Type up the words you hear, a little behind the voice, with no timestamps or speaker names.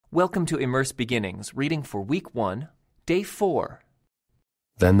Welcome to Immerse Beginnings, reading for Week 1, Day 4.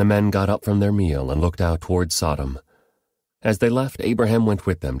 Then the men got up from their meal and looked out toward Sodom. As they left, Abraham went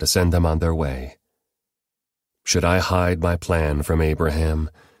with them to send them on their way. "Should I hide my plan from Abraham?"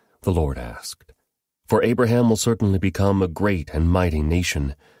 the Lord asked. "For Abraham will certainly become a great and mighty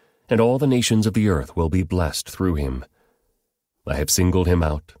nation, and all the nations of the earth will be blessed through him. I have singled him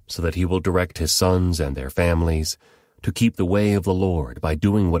out so that he will direct his sons and their families to keep the way of the Lord by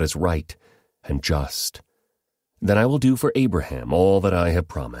doing what is right and just. Then I will do for Abraham all that I have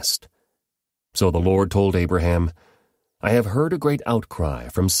promised." So the Lord told Abraham, "I have heard a great outcry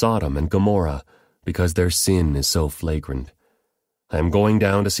from Sodom and Gomorrah because their sin is so flagrant. I am going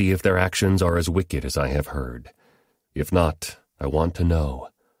down to see if their actions are as wicked as I have heard. If not, I want to know."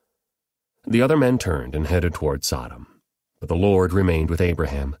 The other men turned and headed toward Sodom, but the Lord remained with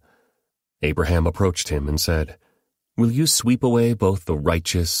Abraham. Abraham approached him and said, "Will you sweep away both the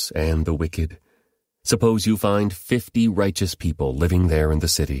righteous and the wicked? Suppose you find 50 righteous people living there in the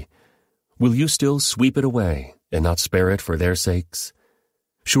city. Will you still sweep it away and not spare it for their sakes?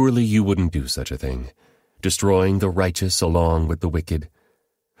 Surely you wouldn't do such a thing, destroying the righteous along with the wicked.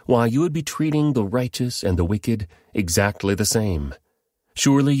 Why, you would be treating the righteous and the wicked exactly the same.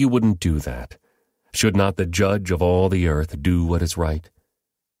 Surely you wouldn't do that. Should not the judge of all the earth do what is right?"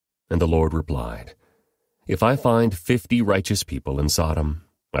 And the Lord replied, "If I find 50 righteous people in Sodom,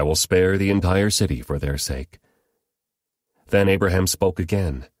 I will spare the entire city for their sake." Then Abraham spoke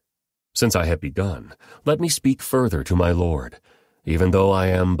again, "Since I have begun, let me speak further to my Lord, even though I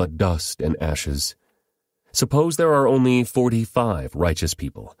am but dust and ashes. Suppose there are only 45 righteous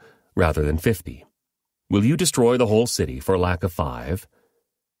people, rather than 50. Will you destroy the whole city for lack of 5?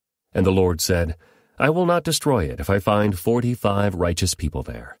 And the Lord said, "I will not destroy it if I find 45 righteous people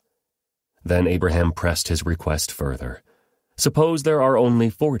there." Then Abraham pressed his request further. "Suppose there are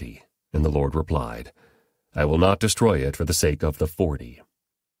only 40, and the Lord replied, "I will not destroy it for the sake of the 40.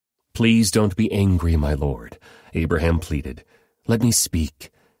 "Please don't be angry, my Lord," Abraham pleaded. "Let me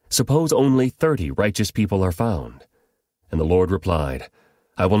speak. Suppose only 30 righteous people are found." And the Lord replied,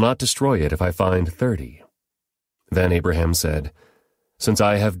 "I will not destroy it if I find 30. Then Abraham said, "Since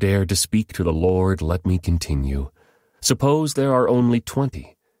I have dared to speak to the Lord, let me continue. Suppose there are only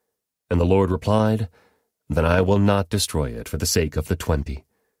 20. And the Lord replied, "Then I will not destroy it for the sake of the 20.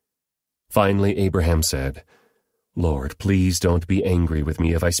 Finally Abraham said, "Lord, please don't be angry with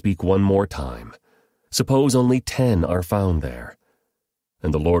me if I speak one more time. Suppose only 10 are found there."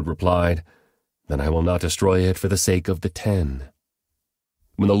 And the Lord replied, "Then I will not destroy it for the sake of the 10.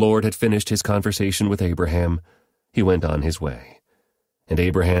 When the Lord had finished his conversation with Abraham, he went on his way, and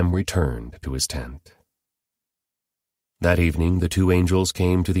Abraham returned to his tent. That evening the 2 angels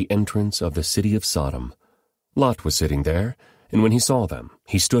came to the entrance of the city of Sodom. Lot was sitting there, and when he saw them,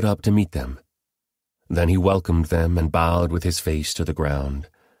 he stood up to meet them. Then he welcomed them and bowed with his face to the ground.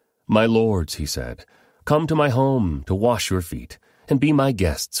 "My lords," he said, "come to my home to wash your feet and be my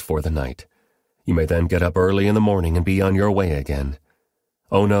guests for the night. You may then get up early in the morning and be on your way again."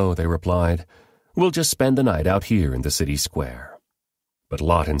 "Oh no," they replied, "we'll just spend the night out here in the city square." But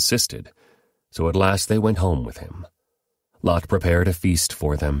Lot insisted, so at last they went home with him. Lot prepared a feast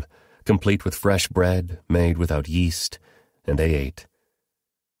for them, complete with fresh bread made without yeast, and they ate.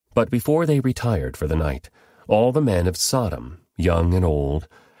 But before they retired for the night, all the men of Sodom, young and old,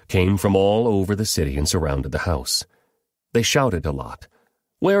 came from all over the city and surrounded the house. They shouted to Lot,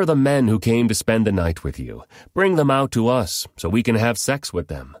 "Where are the men who came to spend the night with you? Bring them out to us so we can have sex with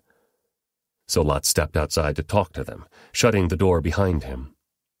them." So Lot stepped outside to talk to them, shutting the door behind him.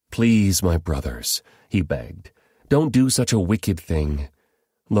 "Please, my brothers," he begged, "don't do such a wicked thing.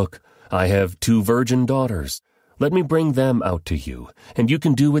 Look, I have 2 virgin daughters. Let me bring them out to you, and you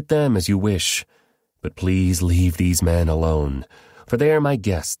can do with them as you wish. But please leave these men alone, for they are my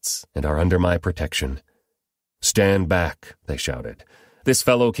guests and are under my protection." "Stand back," they shouted. "This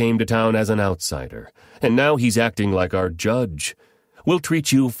fellow came to town as an outsider, and now he's acting like our judge. We'll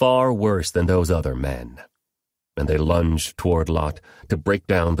treat you far worse than those other men." And they lunged toward Lot to break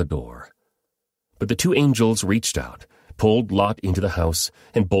down the door. But the 2 angels reached out, pulled Lot into the house,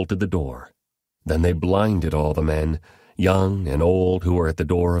 and bolted the door. Then they blinded all the men, young and old, who were at the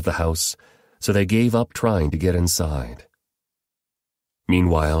door of the house, so they gave up trying to get inside.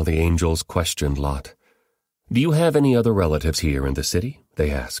 Meanwhile, the angels questioned Lot. "Do you have any other relatives here in the city?"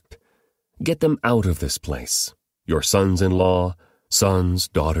 they asked. "Get them out of this place, your sons-in-law, sons,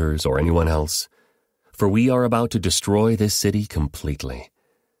 daughters, or anyone else, for we are about to destroy this city completely.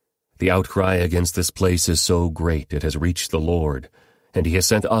 The outcry against this place is so great it has reached the Lord, and he has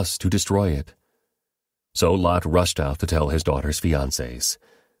sent us to destroy it." So Lot rushed out to tell his daughter's fiancés,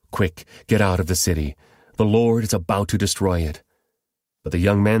 Quick, get out of the city. The Lord is about to destroy it." But the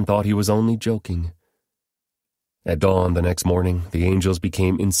young men thought he was only joking. At dawn the next morning, the angels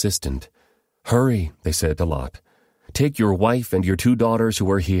became insistent. "Hurry," they said to Lot. "Take your wife and your 2 daughters who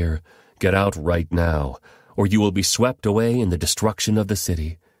are here. Get out right now, or you will be swept away in the destruction of the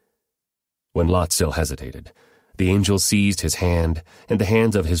city." When Lot still hesitated, the angels seized his hand and the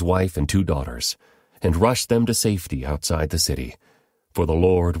hands of his wife and 2 daughters, and rushed them to safety outside the city, for the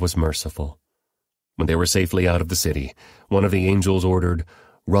Lord was merciful. When they were safely out of the city, one of the angels ordered,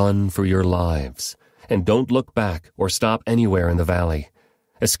 "Run for your lives, and don't look back or stop anywhere in the valley.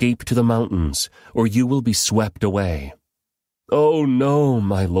 Escape to the mountains, or you will be swept away." "Oh, no,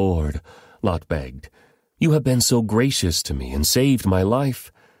 my lord," Lot begged. "You have been so gracious to me and saved my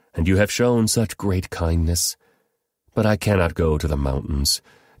life, and you have shown such great kindness. But I cannot go to the mountains.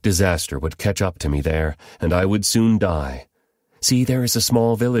 Disaster would catch up to me there, and I would soon die. See, there is a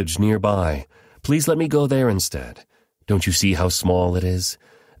small village nearby. Please let me go there instead. Don't you see how small it is?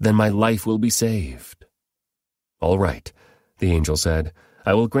 Then my life will be saved." "All right," the angel said.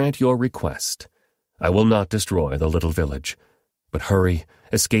 "I will grant your request. I will not destroy the little village. But hurry,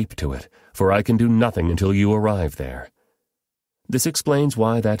 escape to it, for I can do nothing until you arrive there." This explains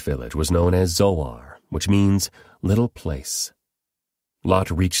why that village was known as Zoar, which means little place.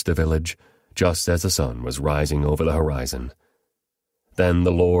 Lot reached the village just as the sun was rising over the horizon. Then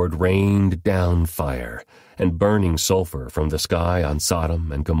the Lord rained down fire and burning sulfur from the sky on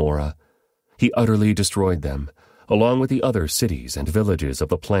Sodom and Gomorrah. He utterly destroyed them, along with the other cities and villages of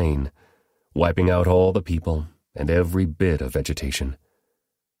the plain, wiping out all the people and every bit of vegetation.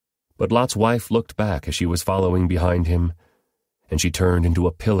 But Lot's wife looked back as she was following behind him, and she turned into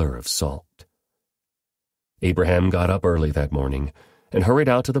a pillar of salt. Abraham got up early that morning and hurried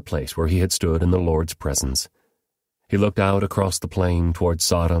out to the place where he had stood in the Lord's presence. He looked out across the plain toward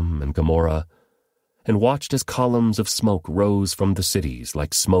Sodom and Gomorrah and watched as columns of smoke rose from the cities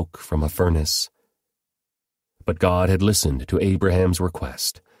like smoke from a furnace. But God had listened to Abraham's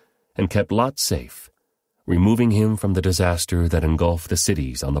request and kept Lot safe, removing him from the disaster that engulfed the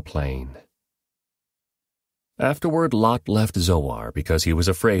cities on the plain. Afterward, Lot left Zoar because he was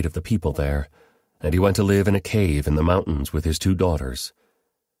afraid of the people there, and he went to live in a cave in the mountains with his 2 daughters.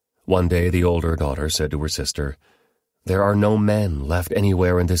 One day the older daughter said to her sister, "There are no men left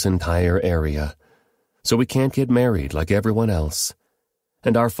anywhere in this entire area, so we can't get married like everyone else,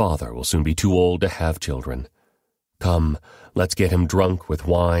 and our father will soon be too old to have children. Come, let's get him drunk with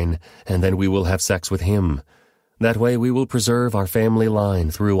wine, and then we will have sex with him. That way we will preserve our family line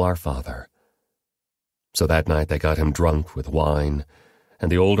through our father." So that night they got him drunk with wine,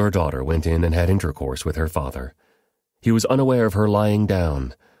 and the older daughter went in and had intercourse with her father. He was unaware of her lying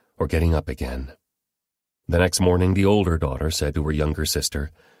down or getting up again. The next morning the older daughter said to her younger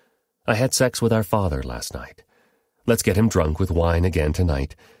sister, "I had sex with our father last night. Let's get him drunk with wine again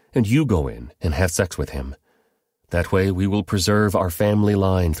tonight, and you go in and have sex with him. That way we will preserve our family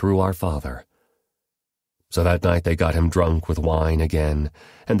line through our father." So that night they got him drunk with wine again,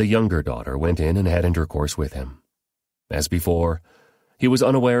 and the younger daughter went in and had intercourse with him. As before, he was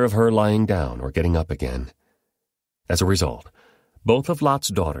unaware of her lying down or getting up again. As a result, both of Lot's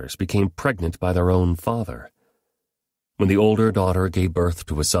daughters became pregnant by their own father. When the older daughter gave birth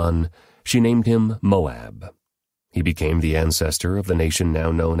to a son, she named him Moab. He became the ancestor of the nation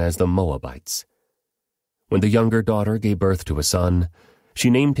now known as the Moabites. When the younger daughter gave birth to a son, she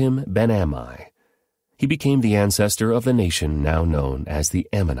named him Ben-Ammi. He became the ancestor of the nation now known as the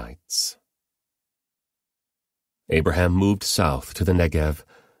Ammonites. Abraham moved south to the Negev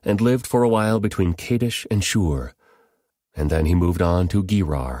and lived for a while between Kadesh and Shur, and then he moved on to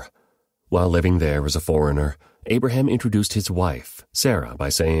Gerar. While living there as a foreigner, Abraham introduced his wife, Sarah, by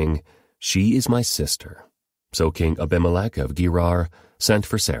saying, "She is my sister." So King Abimelech of Gerar sent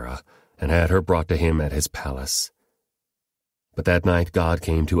for Sarah and had her brought to him at his palace. But that night God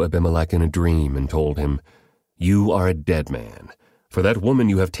came to Abimelech in a dream and told him, "You are a dead man, for that woman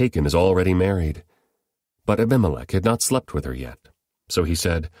you have taken is already married." But Abimelech had not slept with her yet. So he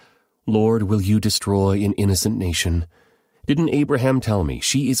said, "Lord, will you destroy an innocent nation? Didn't Abraham tell me,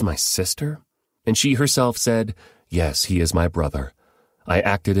 'She is my sister'? And she herself said, 'Yes, he is my brother. I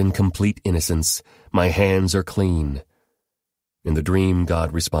acted in complete innocence. My hands are clean.' In the dream,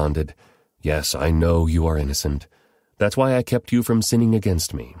 God responded, 'Yes, I know you are innocent. That's why I kept you from sinning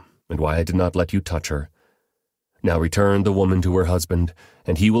against me, and why I did not let you touch her. Now return the woman to her husband,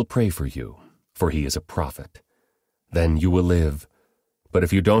 and he will pray for you, for he is a prophet. Then you will live. But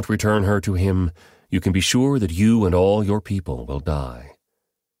if you don't return her to him, you can be sure that you and all your people will die."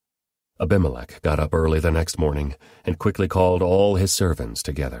 Abimelech got up early the next morning and quickly called all his servants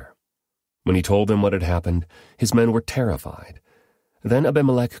together. When he told them what had happened, his men were terrified. Then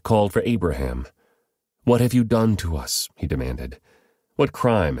Abimelech called for Abraham. "What have you done to us?" he demanded. "What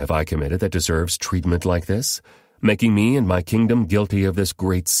crime have I committed that deserves treatment like this, making me and my kingdom guilty of this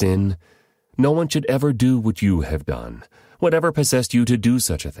great sin? No one should ever do what you have done. Whatever possessed you to do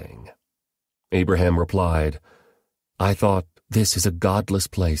such a thing?" Abraham replied, "I thought, this is a godless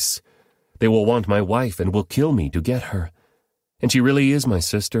place. They will want my wife and will kill me to get her. And she really is my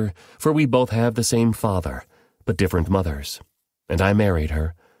sister, for we both have the same father, but different mothers. And I married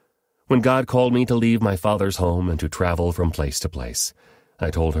her. When God called me to leave my father's home and to travel from place to place,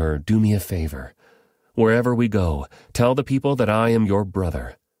 I told her, 'Do me a favor. Wherever we go, tell the people that I am your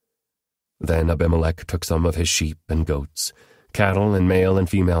brother.' Then Abimelech took some of his sheep and goats, cattle and male and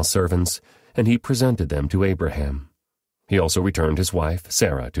female servants, and he presented them to Abraham. He also returned his wife,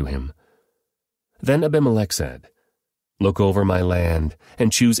 Sarah, to him. Then Abimelech said, 'Look over my land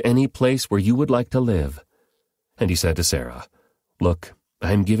and choose any place where you would like to live.' And he said to Sarah, 'Look,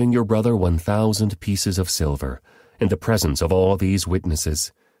 I am giving your brother 1,000 pieces of silver in the presence of all these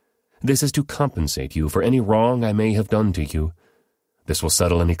witnesses. This is to compensate you for any wrong I may have done to you. This will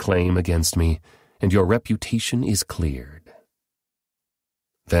settle any claim against me, and your reputation is cleared.'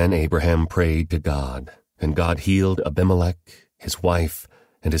 Then Abraham prayed to God, and God healed Abimelech, his wife,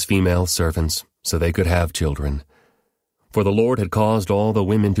 and his female servants, so they could have children. For the Lord had caused all the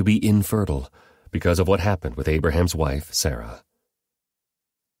women to be infertile, because of what happened with Abraham's wife, Sarah.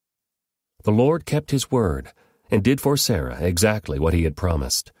 The Lord kept his word, and did for Sarah exactly what he had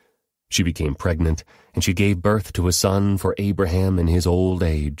promised. She became pregnant, and she gave birth to a son for Abraham in his old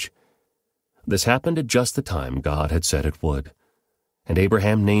age. This happened at just the time God had said it would. And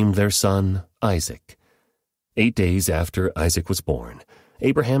Abraham named their son Isaac. 8 days after Isaac was born,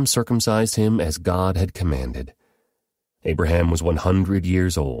 Abraham circumcised him as God had commanded. Abraham was 100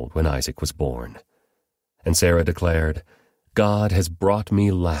 years old when Isaac was born. And Sarah declared, "God has brought me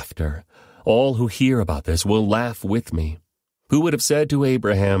laughter. All who hear about this will laugh with me. Who would have said to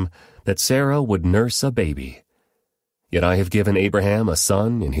Abraham that Sarah would nurse a baby? Yet I have given Abraham a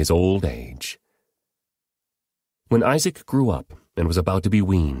son in his old age." When Isaac grew up and was about to be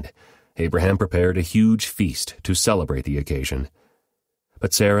weaned, Abraham prepared a huge feast to celebrate the occasion.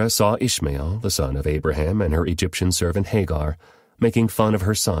 But Sarah saw Ishmael, the son of Abraham, and her Egyptian servant Hagar, making fun of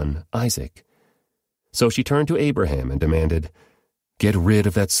her son, Isaac. So she turned to Abraham and demanded, "Get rid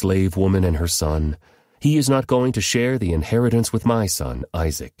of that slave woman and her son. He is not going to share the inheritance with my son,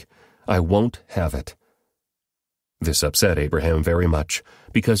 Isaac. I won't have it." This upset Abraham very much,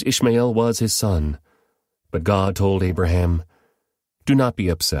 because Ishmael was his son. But God told Abraham, "Do not be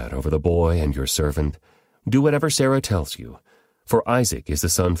upset over the boy and your servant. Do whatever Sarah tells you, for Isaac is the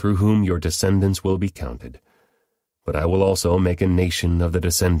son through whom your descendants will be counted. But I will also make a nation of the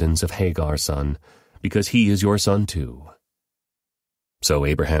descendants of Hagar's son, because he is your son too." So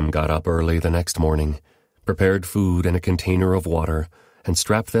Abraham got up early the next morning, prepared food and a container of water, and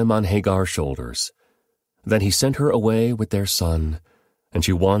strapped them on Hagar's shoulders. Then he sent her away with their son, and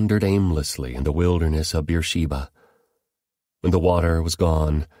she wandered aimlessly in the wilderness of Beersheba. When the water was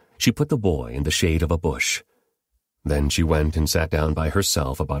gone, she put the boy in the shade of a bush. Then she went and sat down by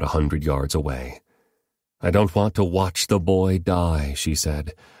herself about 100 yards away. "I don't want to watch the boy die," she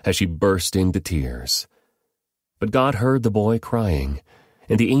said, as she burst into tears. But God heard the boy crying,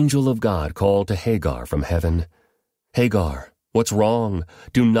 and the angel of God called to Hagar from heaven, "Hagar, what's wrong?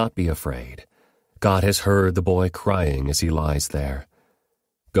 Do not be afraid. God has heard the boy crying as he lies there.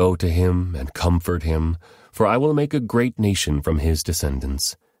 Go to him and comfort him, for I will make a great nation from his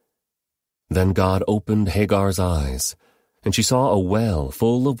descendants." Then God opened Hagar's eyes, and she saw a well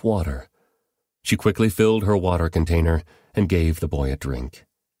full of water. She quickly filled her water container and gave the boy a drink.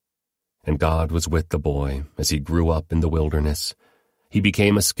 And God was with the boy as he grew up in the wilderness. He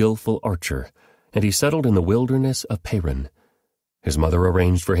became a skillful archer, and he settled in the wilderness of Paran. His mother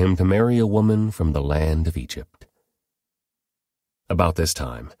arranged for him to marry a woman from the land of Egypt. About this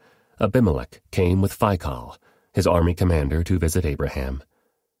time, Abimelech came with Phicol, his army commander, to visit Abraham.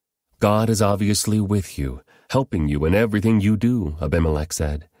 "God is obviously with you, helping you in everything you do," Abimelech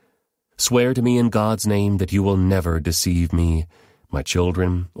said. "Swear to me in God's name that you will never deceive me, my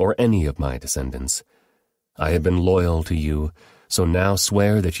children, or any of my descendants. I have been loyal to you, so now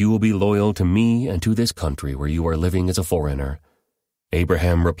swear that you will be loyal to me and to this country where you are living as a foreigner."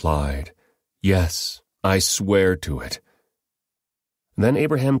 Abraham replied, "Yes, I swear to it." Then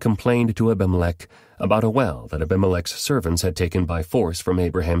Abraham complained to Abimelech about a well that Abimelech's servants had taken by force from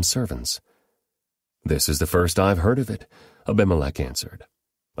Abraham's servants. "This is the first I've heard of it," Abimelech answered.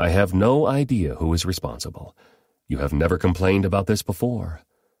 I have no idea who is responsible. You have never complained about this before."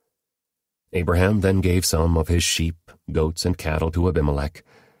 Abraham then gave some of his sheep, goats, and cattle to Abimelech,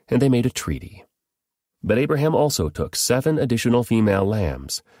 and they made a treaty. But Abraham also took 7 additional female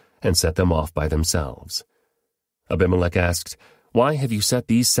lambs and set them off by themselves. Abimelech asked, "Why have you set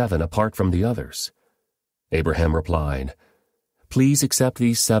these 7 apart from the others?" Abraham replied, "Please accept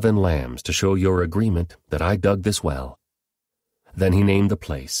these 7 lambs to show your agreement that I dug this well." Then he named the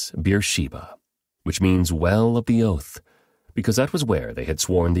place Beersheba, which means well of the oath, because that was where they had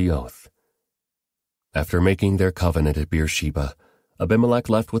sworn the oath. After making their covenant at Beersheba, Abimelech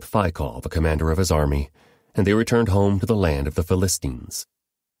left with Phicol, the commander of his army, and they returned home to the land of the Philistines.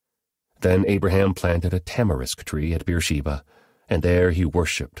 Then Abraham planted a tamarisk tree at Beersheba, and there he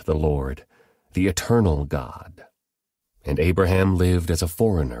worshipped the Lord, the eternal God. And Abraham lived as a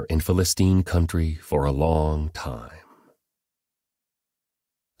foreigner in Philistine country for a long time.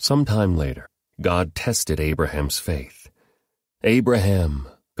 Some time later, God tested Abraham's faith. "Abraham,"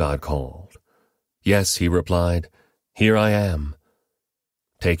 God called. "Yes," he replied, "here I am."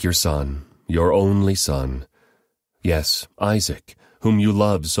 "Take your son, your only son, yes, Isaac, whom you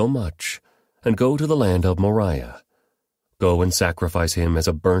love so much, and go to the land of Moriah. Go and sacrifice him as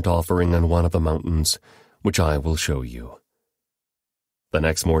a burnt offering on one of the mountains, which I will show you." The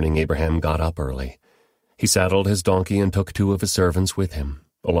next morning Abraham got up early. He saddled his donkey and took 2 of his servants with him,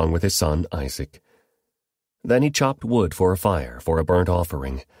 along with his son Isaac. Then he chopped wood for a fire for a burnt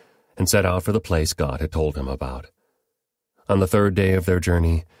offering, and set out for the place God had told him about. On the 3rd day of their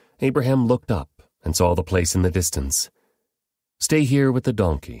journey, Abraham looked up and saw the place in the distance. "Stay here with the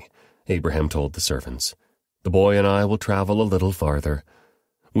donkey," Abraham told the servants. "The boy and I will travel a little farther.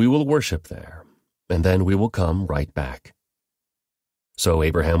 We will worship there, and then we will come right back." So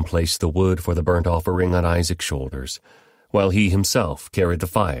Abraham placed the wood for the burnt offering on Isaac's shoulders, while he himself carried the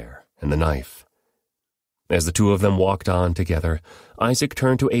fire and the knife. As the 2 of them walked on together, Isaac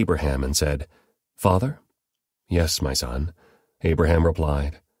turned to Abraham and said, "Father?" "Yes, my son," Abraham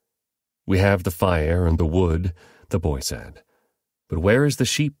replied. "We have the fire and the wood," the boy said. "But where is the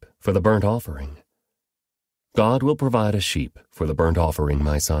sheep for the burnt offering?" "God will provide a sheep for the burnt offering,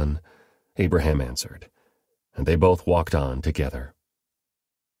 my son," Abraham answered, and they both walked on together.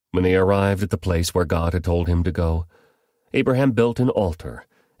 When they arrived at the place where God had told him to go, Abraham built an altar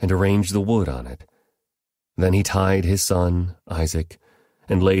and arranged the wood on it. Then he tied his son, Isaac,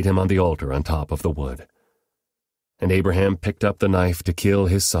 and laid him on the altar on top of the wood. And Abraham picked up the knife to kill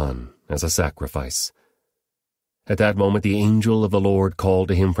his son as a sacrifice. At that moment the angel of the Lord called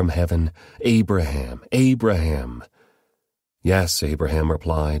to him from heaven, "Abraham, Abraham." "Yes," Abraham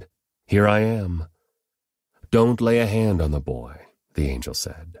replied, "here I am." "Don't lay a hand on the boy," the angel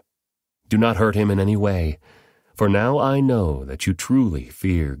said. "Do not hurt him in any way, for now I know that you truly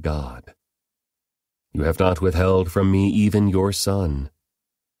fear God. You have not withheld from me even your son,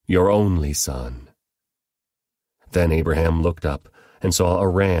 your only son." Then Abraham looked up and saw a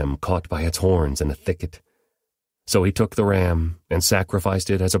ram caught by its horns in a thicket. So he took the ram and sacrificed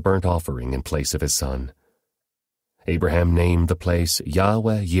it as a burnt offering in place of his son. Abraham named the place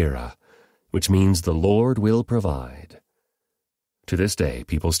Yahweh-Yireh, which means the Lord will provide. To this day,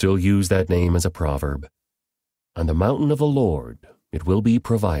 people still use that name as a proverb. On the mountain of the Lord it will be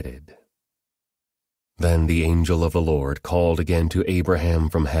provided. Then the angel of the Lord called again to Abraham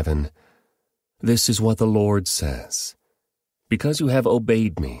from heaven, "This is what the Lord says. Because you have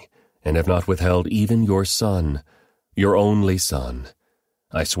obeyed me and have not withheld even your son, your only son,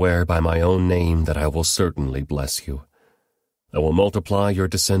 I swear by my own name that I will certainly bless you. I will multiply your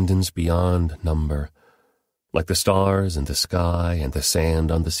descendants beyond number, like the stars in the sky and the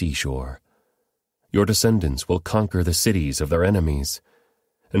sand on the seashore. Your descendants will conquer the cities of their enemies,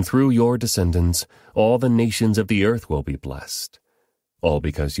 and through your descendants all the nations of the earth will be blessed, all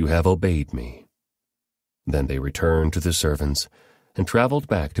because you have obeyed me." Then they returned to the servants and traveled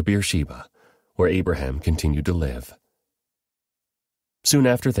back to Beersheba, where Abraham continued to live. Soon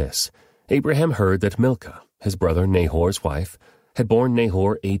after this, Abraham heard that Milcah, his brother Nahor's wife, had borne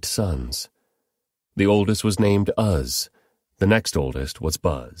Nahor 8 sons. The oldest was named Uz, the next oldest was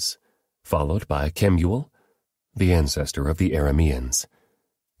Buz, followed by Kemuel, the ancestor of the Arameans,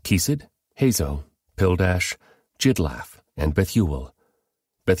 Kesed, Hazo, Pildash, Jidlaph, and Bethuel.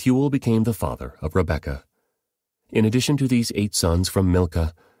 Bethuel became the father of Rebekah. In addition to these 8 sons from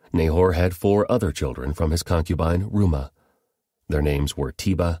Milcah, Nahor had 4 other children from his concubine Reumah. Their names were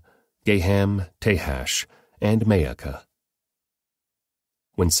Tebah, Gaham, Tahash, and Maacah.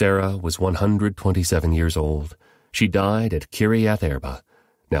 When Sarah was 127 years old, she died at Kiriath Arba,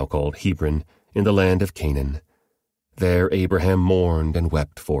 now called Hebron, in the land of Canaan. There Abraham mourned and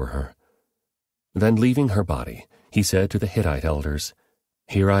wept for her. Then leaving her body, he said to the Hittite elders,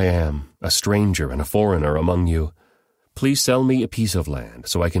 "Here I am, a stranger and a foreigner among you. Please sell me a piece of land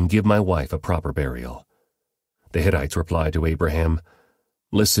so I can give my wife a proper burial." The Hittites replied to Abraham,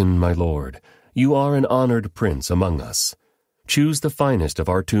 "Listen, my lord, you are an honored prince among us. Choose the finest of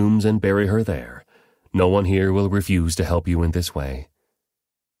our tombs and bury her there. No one here will refuse to help you in this way."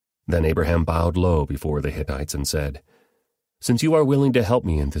 Then Abraham bowed low before the Hittites and said, "Since you are willing to help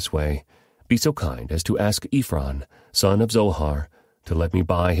me in this way, be so kind as to ask Ephron, son of Zohar, to let me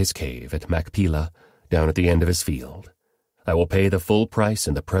buy his cave at Machpelah, down at the end of his field. I will pay the full price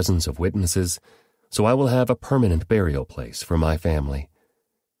in the presence of witnesses, so I will have a permanent burial place for my family."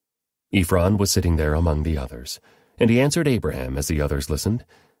 Ephron was sitting there among the others, and he answered Abraham as the others listened,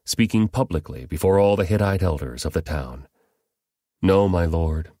 speaking publicly before all the Hittite elders of the town. "No, my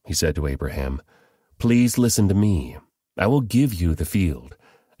lord," he said to Abraham, "please listen to me. I will give you the field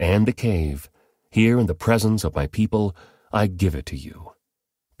and the cave. Here in the presence of my people, I give it to you.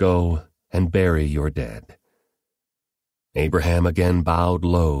 Go and bury your dead." Abraham again bowed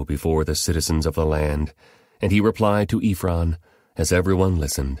low before the citizens of the land, and he replied to Ephron, as everyone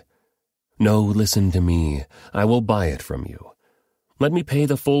listened, "No, listen to me. I will buy it from you. Let me pay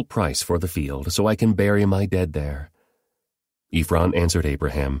the full price for the field so I can bury my dead there." Ephron answered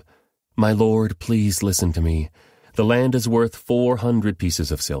Abraham, "My lord, please listen to me. The land is worth 400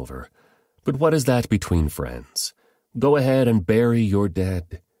 pieces of silver. But what is that between friends? Go ahead and bury your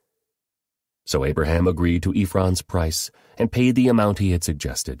dead." So Abraham agreed to Ephron's price and paid the amount he had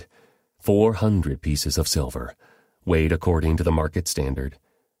suggested, 400 pieces of silver, weighed according to the market standard.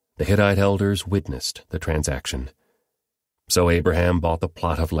 The Hittite elders witnessed the transaction. So Abraham bought the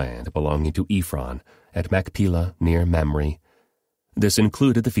plot of land belonging to Ephron at Machpelah near Mamre. This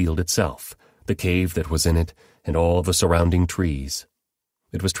included the field itself, the cave that was in it, and all the surrounding trees.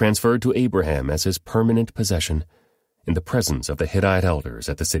 It was transferred to Abraham as his permanent possession, in the presence of the Hittite elders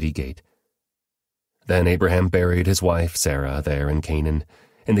at the city gate. Then Abraham buried his wife Sarah there in Canaan,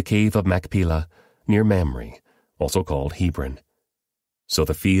 in the cave of Machpelah, near Mamre, also called Hebron. So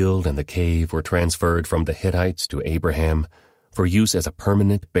the field and the cave were transferred from the Hittites to Abraham for use as a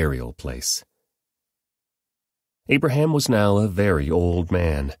permanent burial place. Abraham was now a very old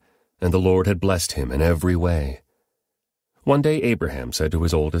man, and the Lord had blessed him in every way. One day Abraham said to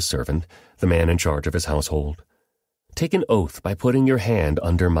his oldest servant, the man in charge of his household, "Take an oath by putting your hand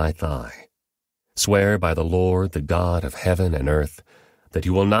under my thigh. Swear by the Lord, the God of heaven and earth, that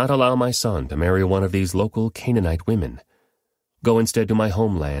you will not allow my son to marry one of these local Canaanite women. Go instead to my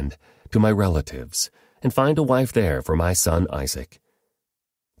homeland, to my relatives, and find a wife there for my son Isaac."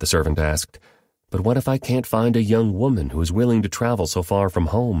 The servant asked, "But what if I can't find a young woman who is willing to travel so far from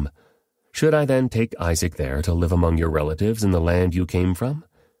home? Should I then take Isaac there to live among your relatives in the land you came from?"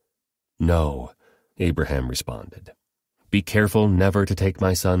 "No," Abraham responded. "Be careful never to take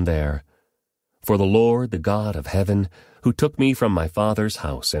my son there. For the Lord, the God of heaven, who took me from my father's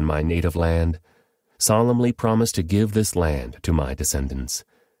house and my native land, solemnly promised to give this land to my descendants.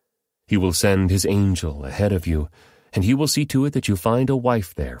 He will send his angel ahead of you, and he will see to it that you find a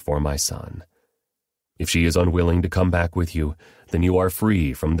wife there for my son. If she is unwilling to come back with you, then you are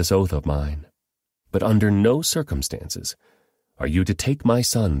free from this oath of mine. But under no circumstances are you to take my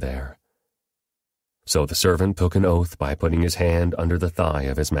son there." So the servant took an oath by putting his hand under the thigh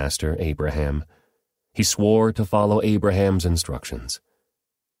of his master Abraham. He swore to follow Abraham's instructions.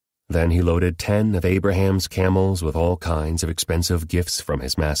 Then he loaded 10 of Abraham's camels with all kinds of expensive gifts from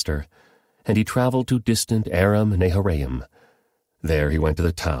his master, and he traveled to distant Aram Naharaim. There he went to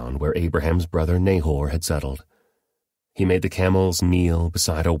the town where Abraham's brother Nahor had settled. He made the camels kneel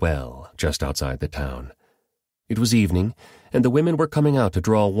beside a well just outside the town. It was evening, and the women were coming out to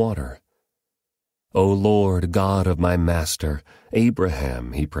draw water. "O Lord, God of my master,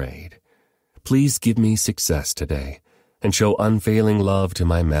 Abraham," he prayed, "please give me success today, and show unfailing love to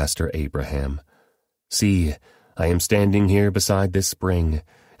my master Abraham. See, I am standing here beside this spring,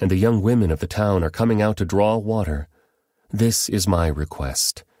 and the young women of the town are coming out to draw water. This is my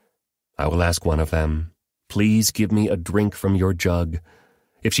request. I will ask one of them, 'Please give me a drink from your jug.'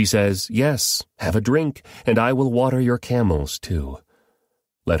 If she says, 'Yes, have a drink, and I will water your camels too,'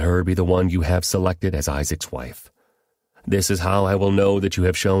 let her be the one you have selected as Isaac's wife. This is how I will know that you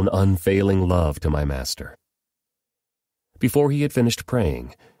have shown unfailing love to my master." Before he had finished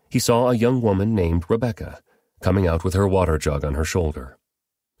praying, he saw a young woman named Rebekah coming out with her water jug on her shoulder.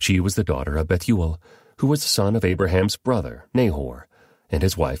 She was the daughter of Bethuel, who was the son of Abraham's brother, Nahor, and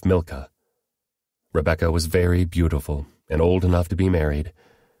his wife Milcah. Rebekah was very beautiful and old enough to be married,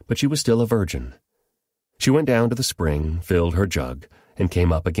 but she was still a virgin. She went down to the spring, filled her jug, and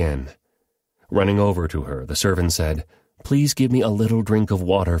came up again. Running over to her, the servant said, "Please give me a little drink of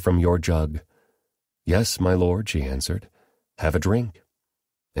water from your jug." "Yes, my lord," she answered. "Have a drink."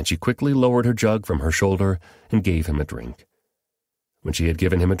 And she quickly lowered her jug from her shoulder and gave him a drink. When she had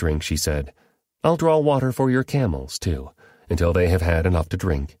given him a drink, she said, "I'll draw water for your camels, too, until they have had enough to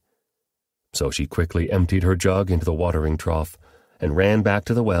drink." So she quickly emptied her jug into the watering trough and ran back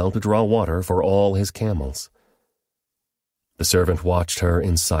to the well to draw water for all his camels. The servant watched her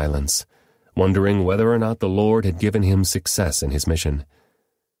in silence, wondering whether or not the Lord had given him success in his mission.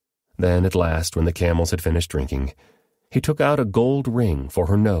 Then, at last, when the camels had finished drinking, he took out a gold ring for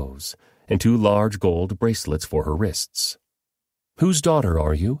her nose and 2 large gold bracelets for her wrists. "Whose daughter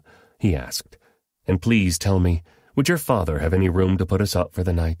are you?" he asked. "And please tell me, would your father have any room to put us up for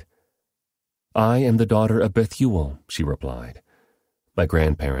the night?" "I am the daughter of Bethuel," she replied. "My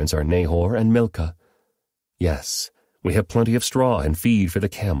grandparents are Nahor and Milcah." "Yes, we have plenty of straw and feed for the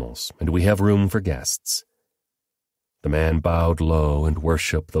camels, and we have room for guests." The man bowed low and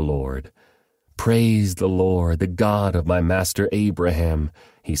worshipped the Lord. "Praise the Lord, the God of my master Abraham,"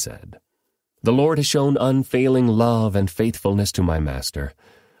 he said. "The Lord has shown unfailing love and faithfulness to my master,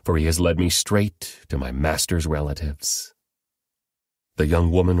 for he has led me straight to my master's relatives." The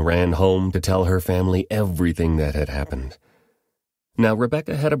young woman ran home to tell her family everything that had happened. Now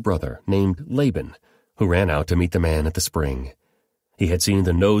Rebekah had a brother named Laban, who ran out to meet the man at the spring. He had seen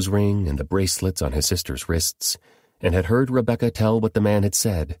the nose ring and the bracelets on his sister's wrists, and had heard Rebekah tell what the man had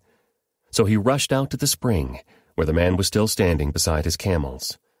said. So he rushed out to the spring, where the man was still standing beside his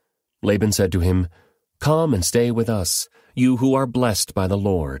camels. Laban said to him, "Come and stay with us, you who are blessed by the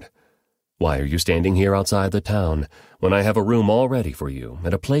Lord. Why are you standing here outside the town, when I have a room all ready for you,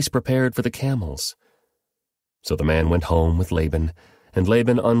 and a place prepared for the camels?" So the man went home with Laban, and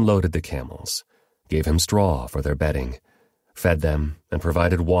Laban unloaded the camels, gave him straw for their bedding, fed them, and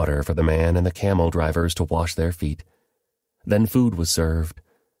provided water for the man and the camel drivers to wash their feet. Then food was served.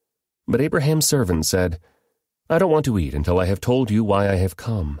 But Abraham's servant said, "I don't want to eat until I have told you why I have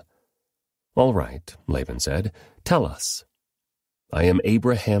come." "All right," Laban said, "tell us." "I am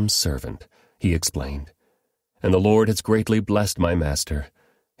Abraham's servant," he explained, "and the Lord has greatly blessed my master.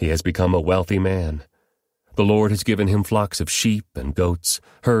 He has become a wealthy man. The Lord has given him flocks of sheep and goats,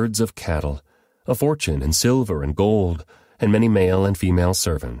 herds of cattle, a fortune in silver and gold, and many male and female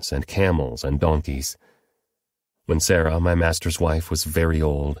servants, and camels and donkeys. When Sarah, my master's wife, was very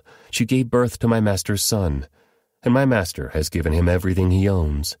old, she gave birth to my master's son, and my master has given him everything he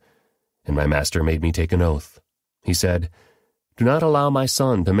owns. And my master made me take an oath. He said, 'Do not allow my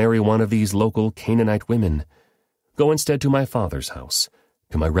son to marry one of these local Canaanite women. Go instead to my father's house,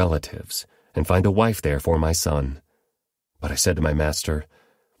 to my relatives, and find a wife there for my son.' But I said to my master,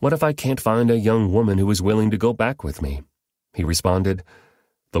 'What if I can't find a young woman who is willing to go back with me?' He responded,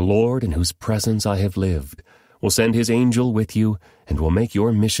 'The Lord in whose presence I have lived will send his angel with you and will make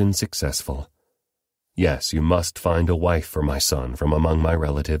your mission successful. Yes, you must find a wife for my son from among my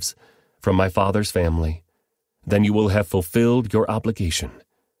relatives, from my father's family. Then you will have fulfilled your obligation.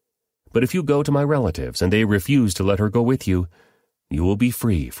 But if you go to my relatives and they refuse to let her go with you, you will be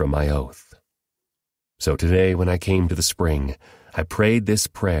free from my oath.' So today when I came to the spring, I prayed this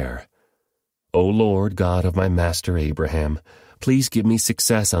prayer, 'O Lord God of my master Abraham, please give me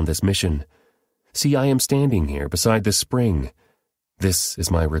success on this mission. See, I am standing here beside the spring. This is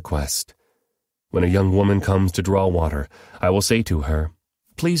my request. When a young woman comes to draw water, I will say to her,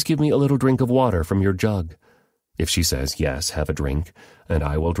 "Please give me a little drink of water from your jug." If she says, "Yes, have a drink, and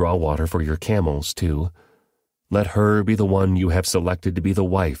I will draw water for your camels too," let her be the one you have selected to be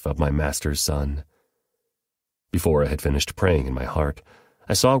the wife of my master's son." Before I had finished praying in my heart,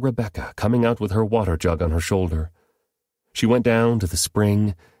 I saw Rebekah coming out with her water jug on her shoulder. She went down to the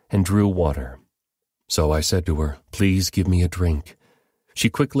spring and drew water. So I said to her, "Please give me a drink." She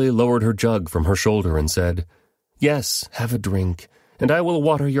quickly lowered her jug from her shoulder and said, "Yes, have a drink, and I will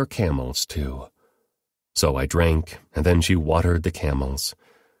water your camels too." So I drank, and then she watered the camels.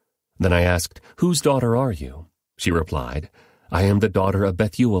 Then I asked, "Whose daughter are you?" She replied, "I am the daughter of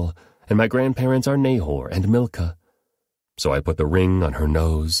Bethuel, and my grandparents are Nahor and Milcah." So I put the ring on her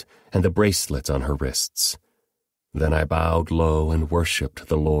nose and the bracelets on her wrists. Then I bowed low and worshipped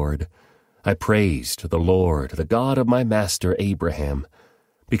the Lord. I praised the Lord, the God of my master Abraham,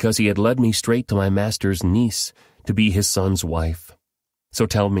 because he had led me straight to my master's niece to be his son's wife. So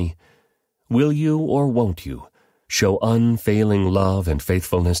tell me, will you or won't you show unfailing love and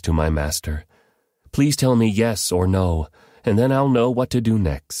faithfulness to my master? Please tell me yes or no, and then I'll know what to do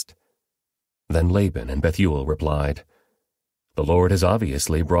next." Then Laban and Bethuel replied, "The Lord has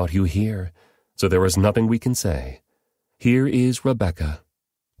obviously brought you here. so there is nothing we can say. Here is Rebekah.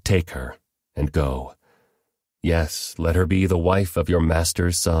 Take her and go. Yes, let her be the wife of your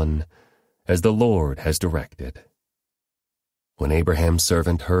master's son, as the Lord has directed." When Abraham's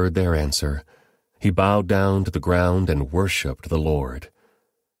servant heard their answer, he bowed down to the ground and worshipped the Lord.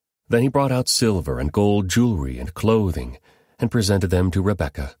 Then he brought out silver and gold jewelry and clothing and presented them to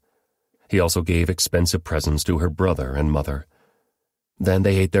Rebekah. He also gave expensive presents to her brother and mother. Then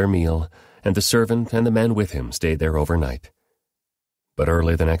they ate their meal, and the servant and the men with him stayed there overnight. But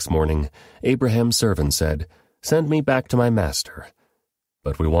early the next morning, Abraham's servant said, "Send me back to my master."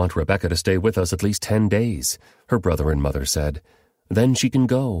 "But we want Rebekah to stay with us at least 10 days, her brother and mother said. "Then she can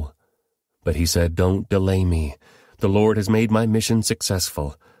go." But he said, "Don't delay me. The Lord has made my mission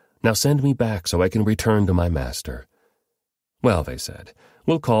successful. Now send me back so I can return to my master." "Well," they said,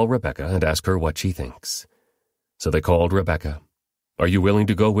 "we'll call Rebekah and ask her what she thinks." So they called Rebekah. "Are you willing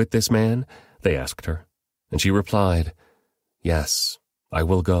to go with this man?" they asked her. And she replied, "Yes, I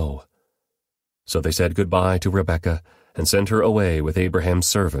will go." So they said goodbye to Rebekah and sent her away with Abraham's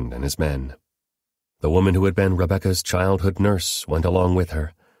servant and his men. The woman who had been Rebekah's childhood nurse went along with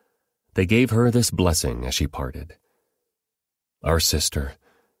her. They gave her this blessing as she parted. "Our sister,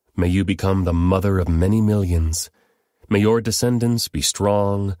 may you become the mother of many millions. May your descendants be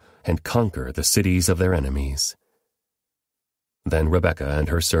strong and conquer the cities of their enemies." Then Rebekah and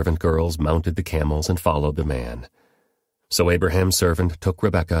her servant girls mounted the camels and followed the man. So Abraham's servant took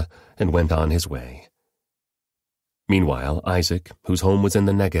Rebekah and went on his way. Meanwhile, Isaac, whose home was in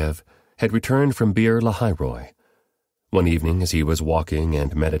the Negev, had returned from Beer Lahairoi. One evening, as he was walking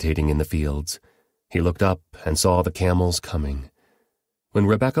and meditating in the fields, he looked up and saw the camels coming. When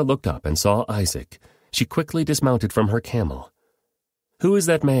Rebekah looked up and saw Isaac, she quickly dismounted from her camel. "Who is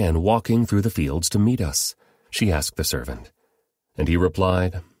that man walking through the fields to meet us?" she asked the servant. And he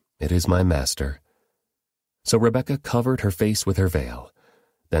replied, "It is my master." So Rebekah covered her face with her veil.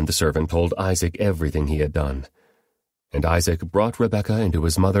 Then the servant told Isaac everything he had done. And Isaac brought Rebekah into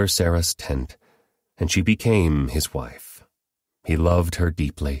his mother Sarah's tent, and she became his wife. He loved her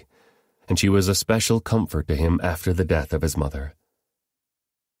deeply, and she was a special comfort to him after the death of his mother.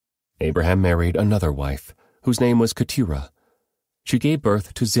 Abraham married another wife, whose name was Keturah. She gave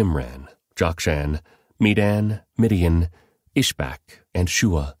birth to Zimran, Jokshan, Medan, Midian, Ishbak, and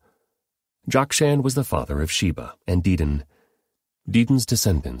Shua. Jokshan was the father of Sheba and Dedan. Dedan's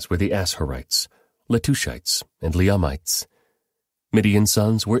descendants were the Ashurites, Letushites, and Leamites. Midian's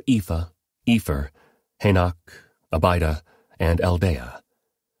sons were Ephah, Epher, Hanok, Abida, and Eldaah.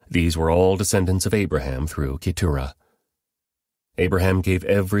 These were all descendants of Abraham through Keturah. Abraham gave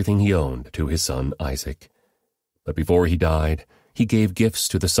everything he owned to his son Isaac. But before he died, he gave gifts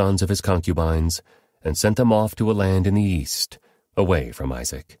to the sons of his concubines and sent them off to a land in the east, away from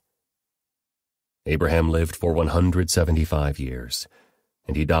Isaac. Abraham lived for 175 years,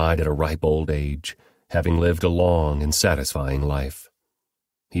 and he died at a ripe old age, having lived a long and satisfying life.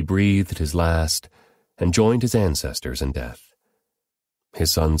 He breathed his last and joined his ancestors in death.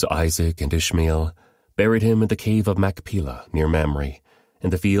 His sons Isaac and Ishmael buried him in the cave of Machpelah near Mamre,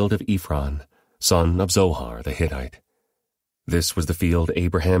 in the field of Ephron, son of Zohar the Hittite. This was the field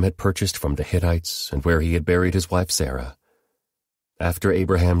Abraham had purchased from the Hittites and where he had buried his wife Sarah. After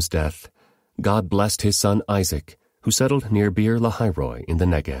Abraham's death, God blessed his son Isaac, who settled near Beer Lahairoi in the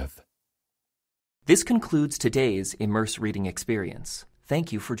Negev. This concludes today's Immerse reading experience.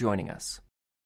 Thank you for joining us.